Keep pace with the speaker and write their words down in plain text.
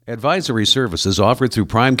Advisory services offered through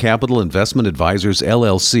Prime Capital Investment Advisors,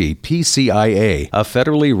 LLC, PCIA, a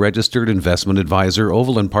federally registered investment advisor,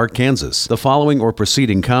 Overland Park, Kansas. The following or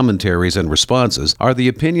preceding commentaries and responses are the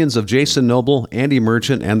opinions of Jason Noble, Andy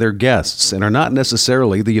Merchant, and their guests, and are not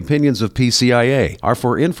necessarily the opinions of PCIA, are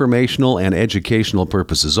for informational and educational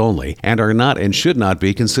purposes only, and are not and should not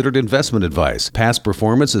be considered investment advice. Past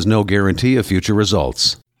performance is no guarantee of future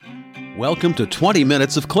results. Welcome to 20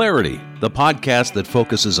 Minutes of Clarity, the podcast that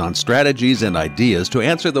focuses on strategies and ideas to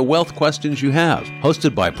answer the wealth questions you have.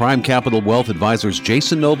 Hosted by Prime Capital Wealth Advisors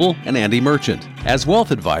Jason Noble and Andy Merchant. As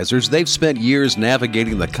wealth advisors, they've spent years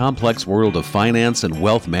navigating the complex world of finance and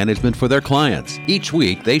wealth management for their clients. Each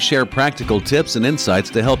week, they share practical tips and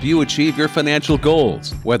insights to help you achieve your financial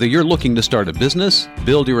goals. Whether you're looking to start a business,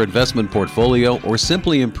 build your investment portfolio, or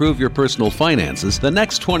simply improve your personal finances, the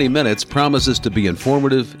next 20 minutes promises to be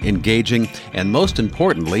informative, engaging, and most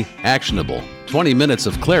importantly, actionable. 20 Minutes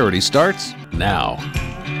of Clarity starts now.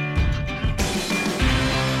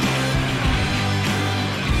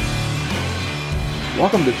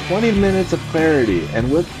 Welcome to 20 Minutes of Clarity,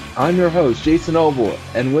 and I'm your host, Jason Noble,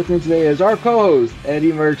 and with me today is our co-host,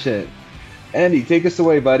 Andy Merchant. Andy, take us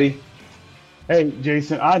away, buddy. Hey,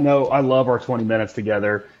 Jason, I know I love our 20 minutes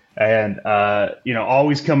together and,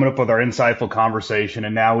 always coming up with our insightful conversation,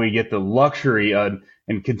 and now we get the luxury and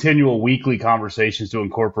continual weekly conversations to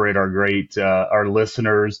incorporate our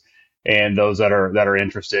listeners and those that are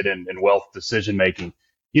interested in wealth decision making.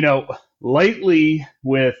 Lately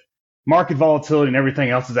with market volatility and everything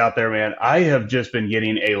else is out there, man, I have just been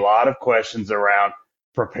getting a lot of questions around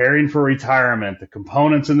preparing for retirement, the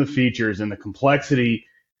components and the features and the complexity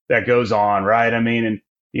that goes on, right?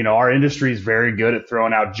 Our industry is very good at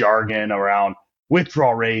throwing out jargon around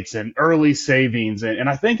withdrawal rates and early savings. And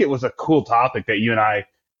I think it was a cool topic that you and I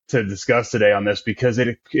to discuss today on this because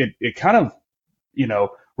it kind of,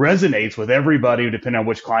 resonates with everybody depending on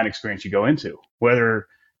which client experience you go into, whether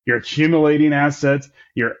you're accumulating assets,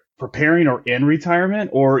 you're preparing or in retirement,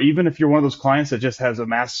 or even if you're one of those clients that just has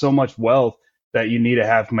amassed so much wealth that you need to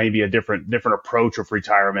have maybe a different approach of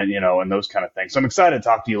retirement, and those kind of things. So I'm excited to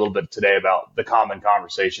talk to you a little bit today about the common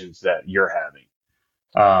conversations that you're having.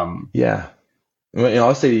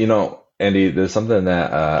 I'll say, Andy, there's something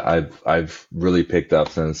that I've really picked up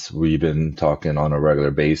since we've been talking on a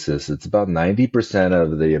regular basis. It's about 90%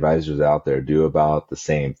 of the advisors out there do about the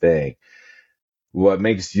same thing. What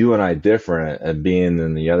makes you and I different and being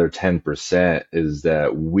in the other 10% is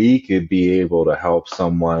that we could be able to help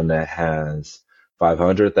someone that has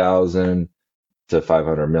 500,000 to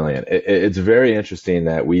 500 million. It's very interesting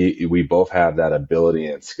that we both have that ability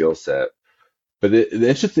and skill set. But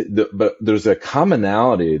but there's a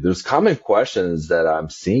commonality. There's common questions that I'm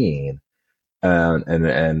seeing,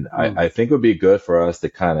 and I think it would be good for us to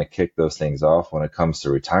kind of kick those things off when it comes to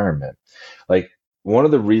retirement. Like one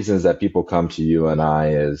of the reasons that people come to you and I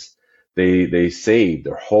is they saved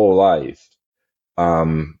their whole life,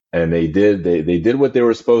 and they did what they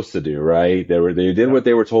were supposed to do, right? They did what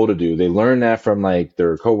they were told to do. They learned that from like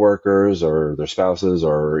their coworkers or their spouses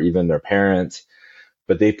or even their parents.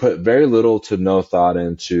 But they put very little to no thought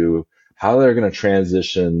into how they're going to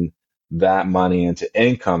transition that money into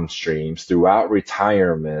income streams throughout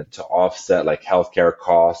retirement to offset like healthcare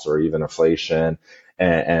costs or even inflation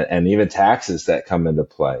and even taxes that come into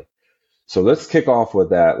play. So let's kick off with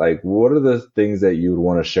that. Like, what are the things that you would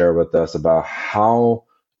want to share with us about how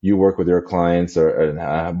you work with your clients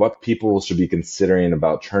and what people should be considering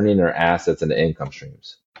about turning their assets into income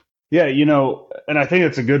streams? Yeah, and I think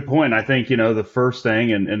it's a good point. I think, the first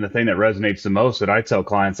thing and the thing that resonates the most that I tell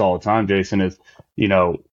clients all the time, Jason, is,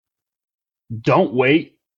 don't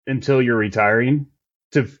wait until you're retiring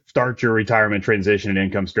to start your retirement transition and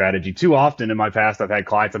income strategy. Too often in my past, I've had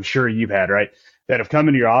clients, I'm sure you've had, right, that have come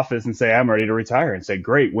into your office and say, I'm ready to retire, and say,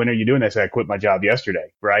 great, when are you doing this? I quit my job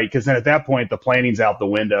yesterday, right? Because then at that point, the planning's out the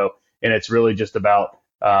window and it's really just about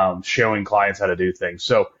showing clients how to do things.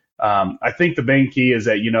 So I think the main key is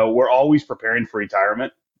that, we're always preparing for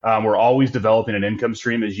retirement. We're always developing an income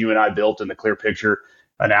stream, as you and I built in the Clear Picture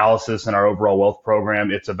analysis and our overall wealth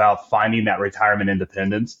program. It's about finding that retirement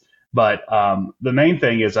independence. But the main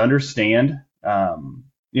thing is understand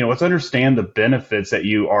the benefits that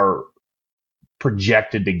you are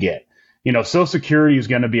projected to get. Social Security is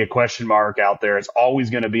going to be a question mark out there. It's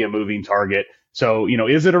always going to be a moving target. So,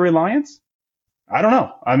 is it a reliance? I don't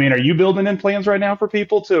know. Are you building in plans right now for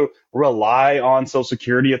people to rely on Social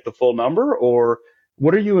Security at the full number, or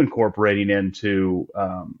what are you incorporating into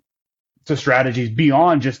to strategies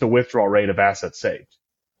beyond just the withdrawal rate of assets saved?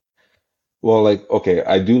 Well,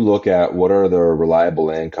 I do look at what are the reliable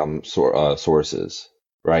income sources.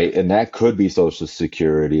 right? And that could be Social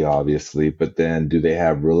Security, obviously, but then do they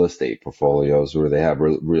have real estate portfolios where they have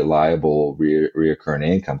reliable reoccurring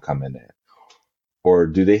income coming in? Or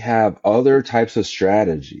do they have other types of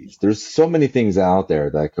strategies? There's so many things out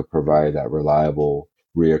there that could provide that reliable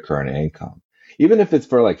reoccurring income. Even if it's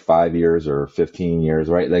for like 5 years or 15 years,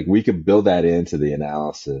 right? Like we could build that into the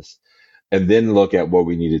analysis and then look at what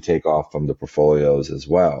we need to take off from the portfolios as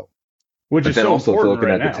well. which But is then so also important looking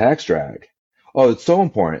right at the now. tax drag. Oh, it's so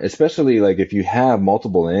important, especially like if you have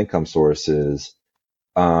multiple income sources,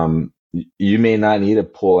 you may not need to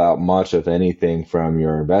pull out much of anything from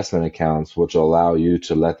your investment accounts, which will allow you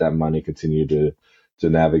to let that money continue to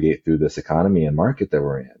navigate through this economy and market that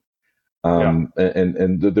we're in. Yeah.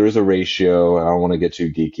 And there's a ratio. I don't want to get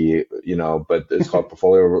too geeky, but it's called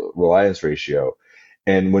portfolio reliance ratio.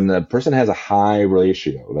 And when the person has a high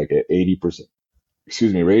ratio, like an 80%,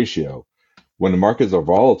 ratio, when the markets are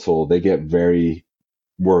volatile, they get very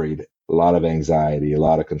worried, a lot of anxiety, a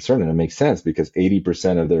lot of concern. And it makes sense because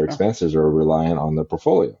 80% of their Yeah. expenses are reliant on the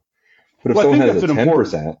portfolio. But if Well, I someone think has that's a an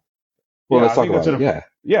important. 10%, well, Yeah, let's I talk think that's about it. an.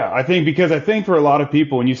 Yeah. Yeah, I think because I think for a lot of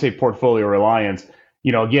people, when you say portfolio reliance,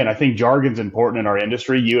 again, I think jargon's important in our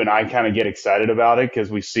industry. You and I kind of get excited about it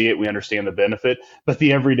because we see it, we understand the benefit, but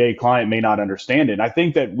the everyday client may not understand it. And I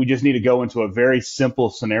think that we just need to go into a very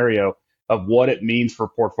simple scenario of what it means for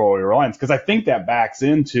portfolio reliance because I think that backs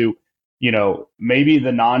into, maybe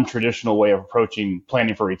the non-traditional way of approaching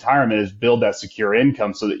planning for retirement is build that secure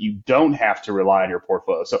income so that you don't have to rely on your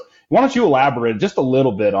portfolio. So why don't you elaborate just a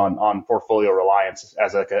little bit on portfolio reliance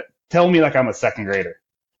as tell me like I'm a second grader.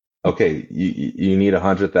 Okay. You need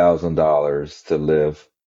 $100,000 to live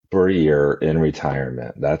per year in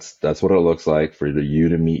retirement. That's what it looks like for you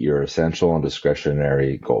to meet your essential and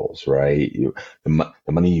discretionary goals, right? The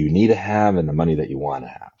money you need to have and the money that you want to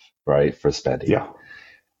have, right? For spending. Yeah.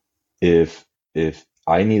 If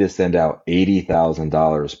I need to send out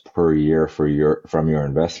 $80,000 per year from your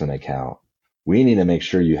investment account, we need to make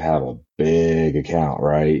sure you have a big account,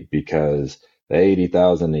 right? Because the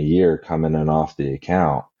 80,000 a year coming in off the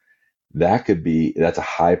account, that's a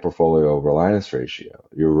high portfolio reliance ratio.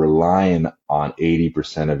 You're relying on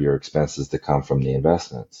 80% of your expenses to come from the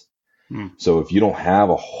investments. Hmm. So if you don't have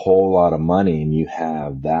a whole lot of money and you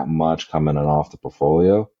have that much coming in off the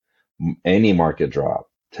portfolio, any market drop,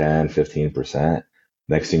 10, 15%,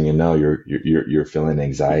 next thing you know, you're feeling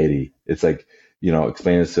anxiety. It's like,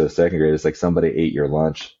 explain this to a second grade. It's like somebody ate your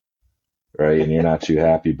lunch, right? And you're not too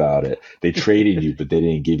happy about it. They traded you, but they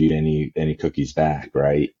didn't give you any cookies back,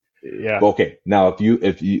 right? Yeah. Okay. Now, if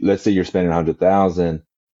you let's say you're spending 100,000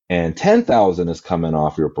 and 10,000 is coming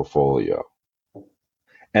off your portfolio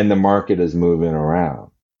and the market is moving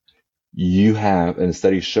around, you have, and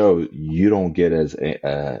studies show you don't get as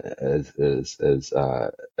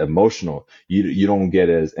emotional. You don't get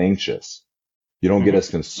as anxious. You don't get Hmm. as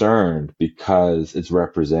concerned because it's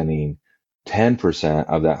representing 10%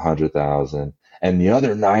 of that 100,000. And the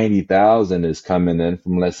other 90,000 is coming in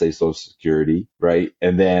from, let's say, Social Security, right?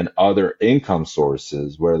 And then other income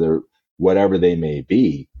sources, whatever they may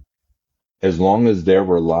be, as long as they're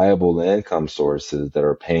reliable income sources that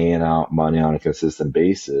are paying out money on a consistent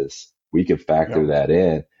basis, we can Yeah. factor that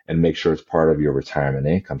in and make sure it's part of your retirement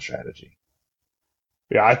income strategy.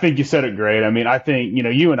 Yeah, I think you said it great. I mean, I think,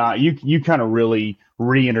 you and I, you kind of really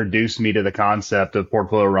reintroduced me to the concept of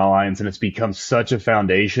portfolio reliance, and it's become such a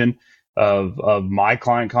foundation of my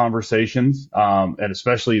client conversations, and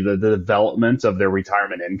especially the development of their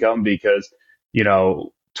retirement income because,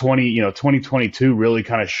 2022 really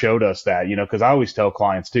kind of showed us that, because I always tell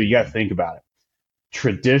clients too, you got to think about it.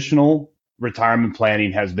 Traditional retirement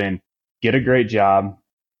planning has been get a great job,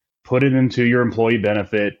 put it into your employee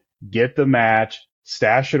benefit, get the match,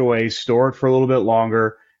 stash it away, store it for a little bit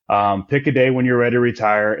longer, pick a day when you're ready to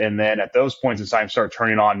retire, and then at those points in time, start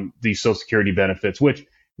turning on these Social Security benefits, which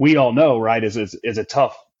we all know, right, is a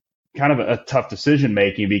tough kind of a tough decision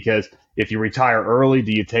making because if you retire early,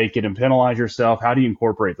 do you take it and penalize yourself? How do you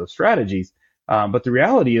incorporate those strategies? But the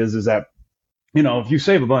reality is that if you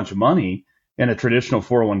save a bunch of money in a traditional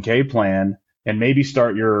 401k plan and maybe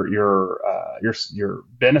start your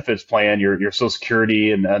benefits plan, your Social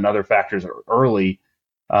Security and other factors early,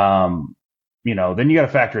 then you got to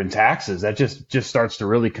factor in taxes. That just starts to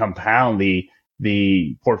really compound the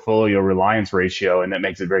portfolio reliance ratio, and that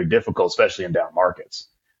makes it very difficult, especially in down markets.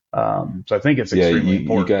 So I think it's Yeah, extremely you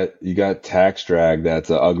important. got tax drag that's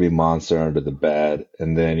an ugly monster under the bed,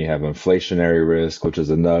 and then you have inflationary risk, which is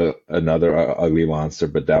another ugly monster,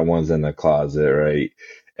 but that one's in the closet, right?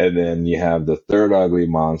 And then you have the third ugly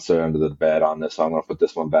monster under the bed on this. So I'm gonna put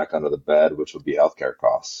this one back under the bed, which would be healthcare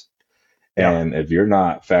costs. Yeah. And if you're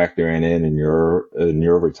not factoring in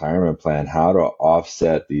your retirement plan how to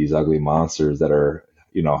offset these ugly monsters that are,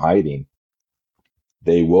 hiding,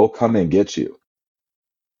 they will come and get you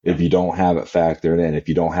Yeah. if you don't have it factored in, if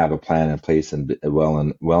you don't have a plan in place and well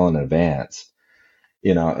in advance.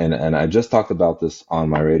 And I just talked about this on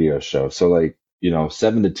my radio show. So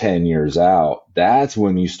 7 to 10 years out, that's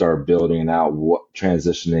when you start building out what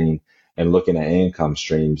transitioning and looking at income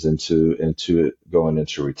streams into going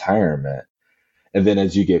into retirement. And then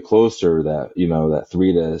as you get closer, that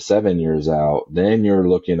 3 to 7 years out, then you're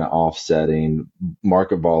looking at offsetting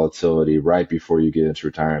market volatility right before you get into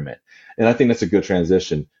retirement. And I think that's a good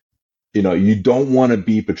transition. You don't want to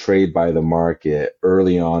be betrayed by the market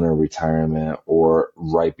early on in retirement or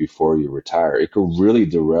right before you retire. It could really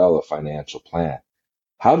derail a financial plan.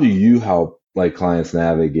 How do you help clients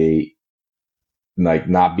navigate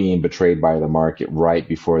not being betrayed by the market right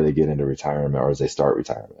before they get into retirement or as they start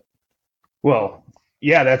retirement? Well,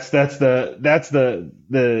 yeah, that's the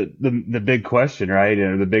big question, right?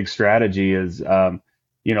 And the big strategy is, a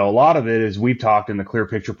lot of it is we've talked in the Clear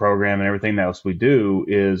Picture program and everything else we do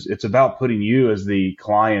is it's about putting you as the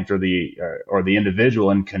client or the individual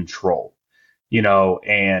in control,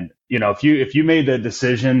 and if you made the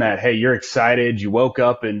decision that, hey, you're excited, you woke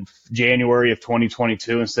up in January of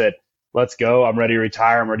 2022 and said, let's go, I'm ready to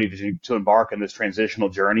retire, I'm ready to embark on this transitional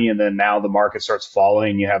journey, and then now the market starts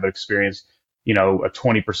falling, you have experienced a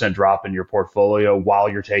 20% drop in your portfolio while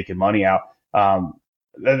you're taking money out.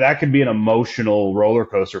 That could be an emotional roller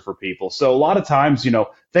coaster for people. So a lot of times,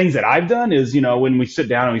 things that I've done is, when we sit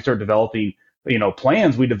down and we start developing,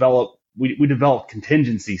 plans, we develop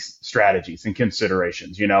contingency strategies and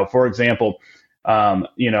considerations. For example,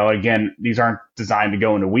 again, these aren't designed to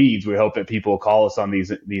go into weeds. We hope that people will call us on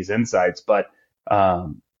these insights, but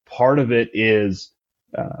part of it is,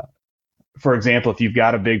 for example, if you've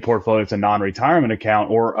got a big portfolio, it's a non-retirement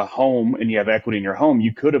account or a home and you have equity in your home,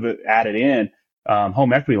 you could have added in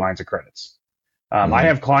home equity lines of credits. I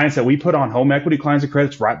have clients that we put on home equity lines of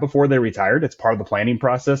credits right before they retired. It's part of the planning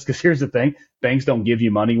process because here's the thing. Banks don't give you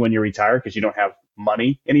money when you retire because you don't have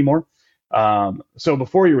money anymore. So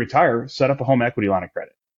before you retire, set up a home equity line of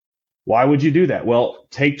credit. Why would you do that? Well,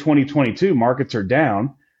 take 2022, markets are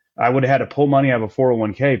down. I would have had to pull money out of a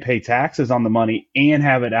 401k, pay taxes on the money, and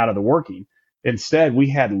have it out of the working. Instead, we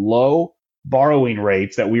had low borrowing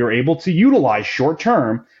rates that we were able to utilize short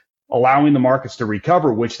term, allowing the markets to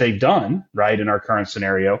recover, which they've done, right, in our current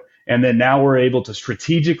scenario. And then now we're able to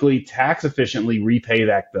strategically, tax efficiently repay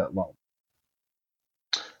that loan.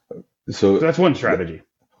 So that's one strategy.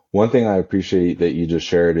 One thing I appreciate that you just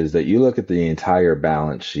shared is that you look at the entire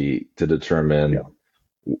balance sheet to determine,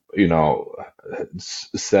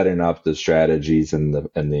 setting up the strategies and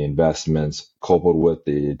the investments coupled with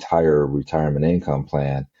the entire retirement income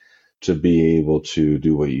plan to be able to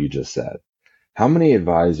do what you just said. How many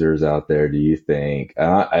advisors out there do you think, and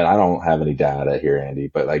I don't have any data here, Andy,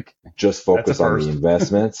 but just focus on the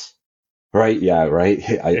investments? Right. Yeah. Right.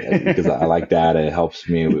 Because I like data. It helps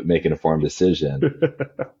me make an informed decision.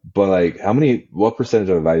 But what percentage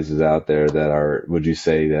of advisors out there would you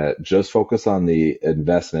say that just focus on the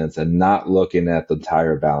investments and not looking at the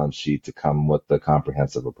entire balance sheet to come with the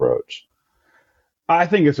comprehensive approach? I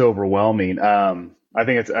think it's overwhelming. I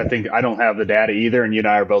think I don't have the data either. And you and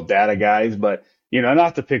I are both data guys, but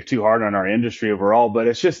not to pick too hard on our industry overall, but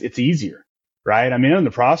it's easier, right? I mean, I'm in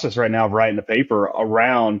the process right now of writing a paper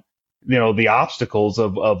around the obstacles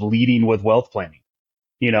of leading with wealth planning,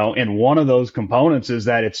 and one of those components is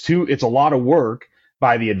that it's a lot of work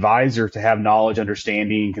by the advisor to have knowledge,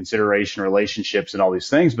 understanding, consideration, relationships, and all these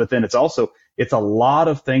things. But then it's a lot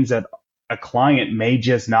of things that a client may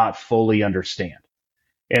just not fully understand.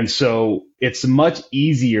 And so it's much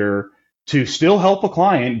easier to still help a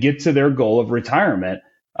client get to their goal of retirement,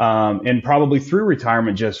 and probably through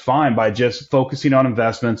retirement just fine by just focusing on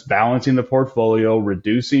investments, balancing the portfolio,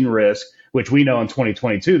 reducing risk, which we know in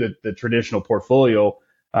 2022 that the traditional portfolio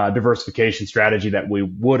diversification strategy that we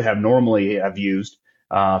would have normally have used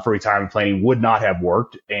for retirement planning would not have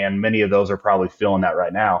worked. And many of those are probably feeling that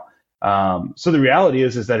right now. So the reality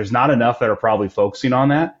is that there's not enough that are probably focusing on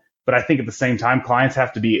that. But I think at the same time, clients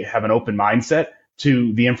have to have an open mindset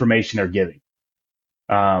to the information they're giving.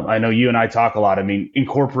 I know you and I talk a lot. I mean,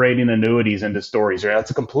 incorporating annuities into stories, right?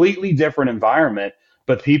 That's a completely different environment,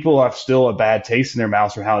 but people have still a bad taste in their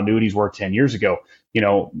mouths from how annuities worked 10 years ago.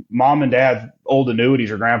 Mom and dad, old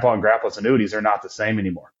annuities or grandpa and grandpa's annuities are not the same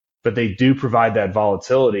anymore, but they do provide that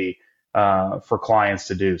volatility for clients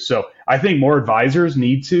to do. So I think more advisors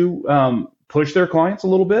need to push their clients a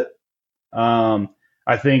little bit.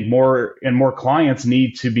 I think more clients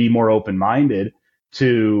need to be more open-minded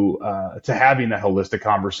to having that holistic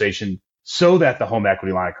conversation so that the home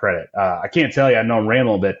equity line of credit. I can't tell you, I know I'm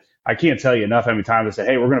rambling, but I can't tell you enough how many times I say,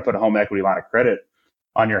 hey, we're going to put a home equity line of credit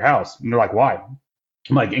on your house. And they're like, why?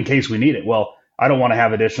 I'm like, in case we need it. Well, I don't want to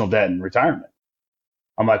have additional debt in retirement.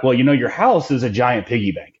 I'm like, well, your house is a giant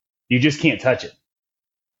piggy bank. You just can't touch it.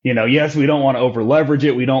 Yes, we don't want to over leverage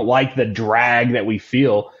it. We don't like the drag that we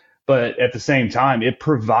feel, but at the same time, it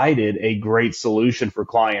provided a great solution for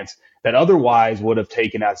clients that otherwise would have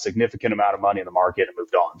taken out a significant amount of money in the market and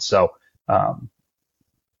moved on. So,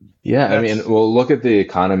 Yeah, I mean, well, look at the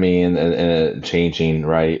economy and changing,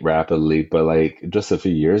 right, rapidly. But like just a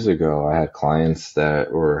few years ago, I had clients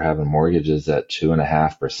that were having mortgages at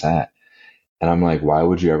 2.5%. And I'm like, why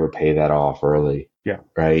would you ever pay that off early? yeah,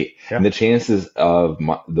 Right. yeah, And the chances of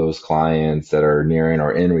those clients that are nearing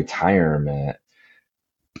or in retirement,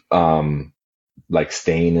 um, like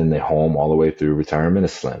staying in the home all the way through retirement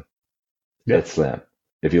is slim. yeah, It's slim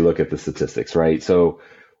if you look at the statistics, right? So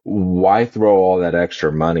why throw all that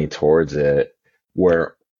extra money towards it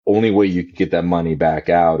where only way you can get that money back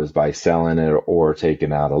out is by selling it or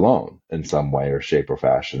taking out a loan in some way or shape or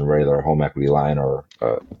fashion, whether a home equity line or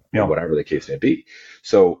yeah. whatever the case may be.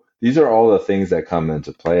 So these are all the things that come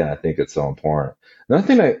into play, and I think it's so important. Another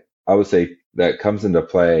thing that I would say that comes into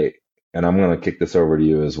play, and I'm going to kick this over to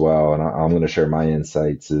you as well, and I'm going to share my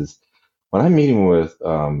insights, is when I'm meeting with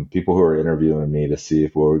people who are interviewing me to see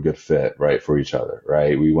if we're a good fit, right, for each other,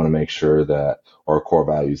 right? We want to make sure that our core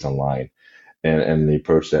values align and the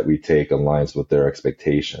approach that we take aligns with their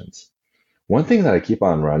expectations. One thing that I keep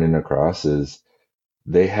on running across is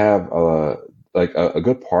they have like a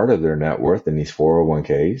good part of their net worth in these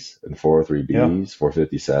 401ks and Yeah. 403bs,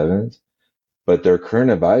 457s, but their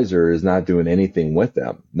current advisor is not doing anything with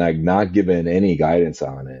them, like not giving any guidance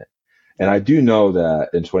on it. And I do know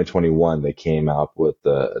that in 2021, they came out with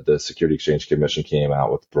the Security Exchange Commission came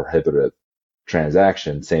out with prohibited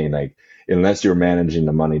transaction saying like, unless you're managing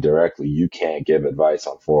the money directly, you can't give advice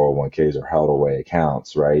on 401ks or held away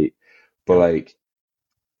accounts, right? But like,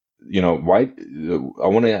 why, I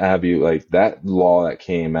want to have you like that law that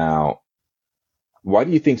came out. Why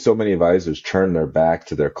do you think so many advisors turn their back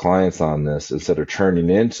to their clients on this instead of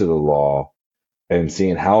turning into the law and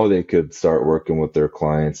seeing how they could start working with their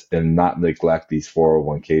clients and not neglect these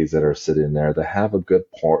 401ks that are sitting there that have a good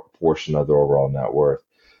portion of their overall net worth?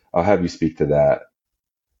 I'll have you speak to that.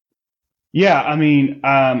 Yeah, I mean,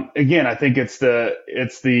 again, I think it's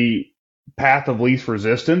the path of least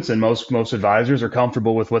resistance, and most advisors are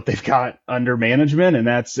comfortable with what they've got under management, and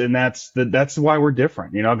that's why we're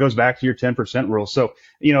different. It goes back to your 10% rule. So,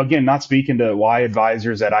 again, not speaking to why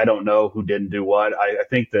advisors that I don't know who didn't do what. I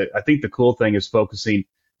think the cool thing is focusing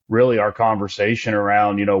really our conversation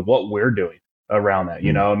around what we're doing around that.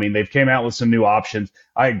 I mean, they've came out with some new options.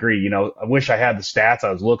 I agree. I wish I had the stats.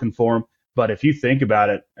 I was looking for them. But if you think about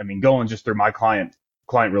it, I mean, going just through my client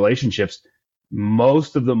relationships,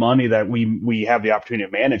 most of the money that we have the opportunity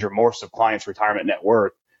to manage, or most of clients' retirement net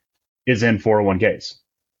worth, is in 401ks.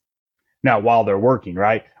 Now, while they're working,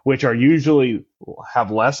 right, which are usually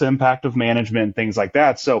have less impact of management and things like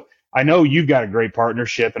that. So I know you've got a great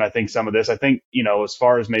partnership, and I think some of this, as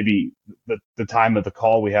far as maybe the time of the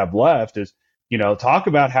call we have left is, talk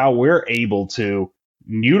about how we're able to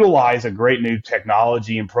utilize a great new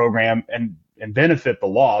technology and program and benefit the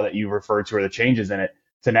law that you referred to or the changes in it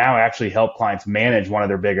to now actually help clients manage one of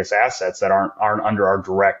their biggest assets that aren't under our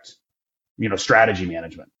direct, strategy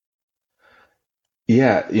management.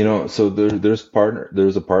 Yeah, so there's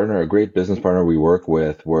a partner, a great business partner we work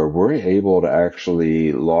with where we're able to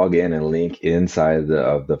actually log in and link inside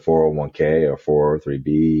of the 401k or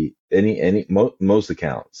 403b, most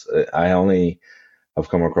accounts. I only have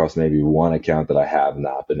come across maybe one account that I have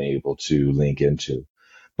not been able to link into.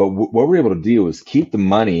 But what we're able to do is keep the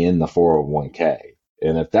money in the 401k.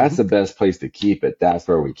 And if that's the best place to keep it, that's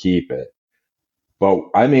where we keep it. But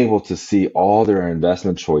I'm able to see all their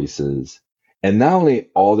investment choices, and not only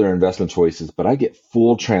all their investment choices, but I get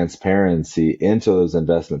full transparency into those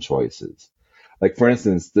investment choices. Like for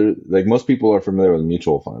instance, like most people are familiar with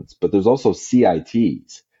mutual funds, but there's also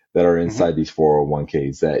CITs that are inside these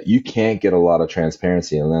 401ks that you can't get a lot of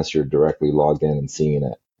transparency unless you're directly logged in and seeing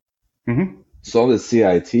it. Mm-hmm. So the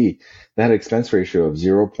CIT, that had expense ratio of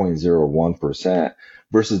 0.01%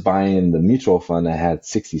 versus buying the mutual fund that had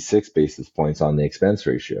 66 basis points on the expense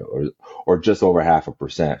ratio, or just over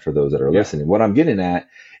 0.5% for those that are listening. What I'm getting at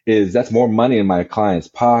is that's more money in my client's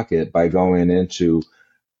pocket by going into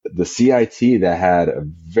the CIT that had a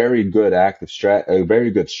very good a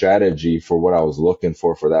very good strategy for what I was looking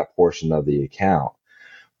for that portion of the account.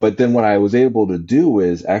 But then what I was able to do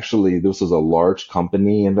is actually, this was a large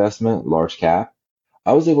company investment, large cap.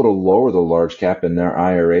 I was able to lower the large cap in their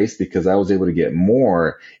IRAs because I was able to get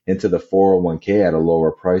more into the 401k at a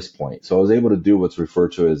lower price point. So I was able to do what's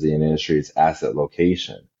referred to as the industry as asset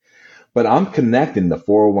location. But I'm connecting the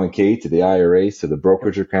 401k to the IRAs, to the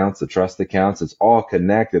brokerage accounts, the trust accounts. It's all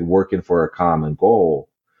connected, working for a common goal,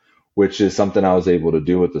 which is something I was able to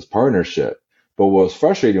do with this partnership. But what was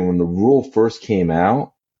frustrating when the rule first came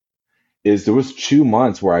out is there was 2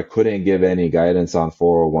 months where I couldn't give any guidance on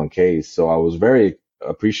 401ks. So I was very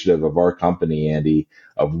appreciative of our company, Andy,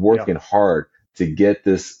 of working hard to get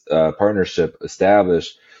this partnership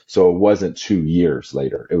established. So it wasn't 2 years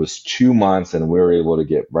later. It was 2 months, and we were able to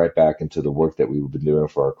get right back into the work that we've been doing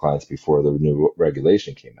for our clients before the new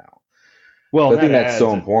regulation came out. Well, so I think that's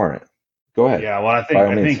so important. Go ahead. Yeah, well, I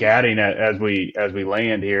think adding it as we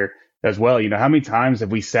land here as well, how many times have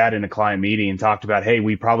we sat in a client meeting and talked about, hey,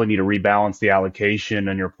 we probably need to rebalance the allocation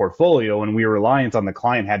in your portfolio, and we were reliant on the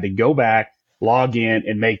client had to go back, log in,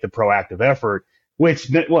 and make the proactive effort,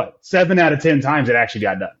 which 7 out of 10 times it actually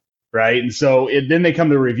got done, right? And so then they come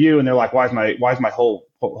to review and they're like, why is my whole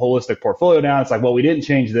holistic portfolio down? It's like, well, we didn't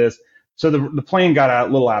change this, so the plan got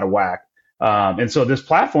a little out of whack, and so this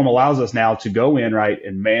platform allows us now to go in, right,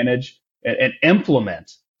 and manage and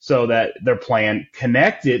implement so that their plan,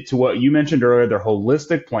 connect it to what you mentioned earlier, their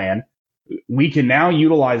holistic plan. We can now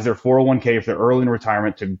utilize their 401k if they're early in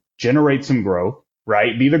retirement to generate some growth,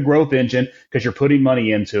 right? Be the growth engine because you're putting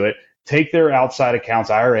money into it. Take their outside accounts,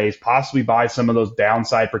 IRAs, possibly buy some of those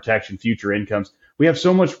downside protection, future incomes. We have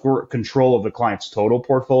so much control of the client's total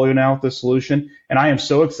portfolio now with this solution. And I am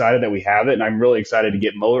so excited that we have it. And I'm really excited to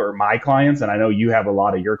get my clients, and I know you have a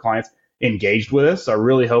lot of your clients, engaged with us. So I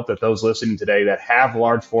really hope that those listening today that have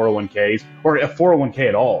large 401ks or a 401k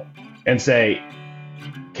at all and say,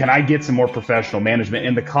 can I get some more professional management?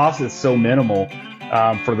 And the cost is so minimal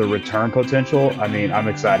for the return potential. I mean, I'm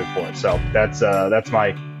excited for it. So that's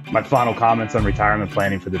my final comments on retirement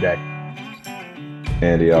planning for the day.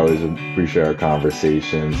 Andy, I always appreciate our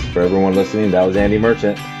conversations. For everyone listening, that was Andy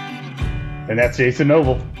Merchant. And that's Jason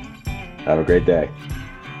Noble. Have a great day.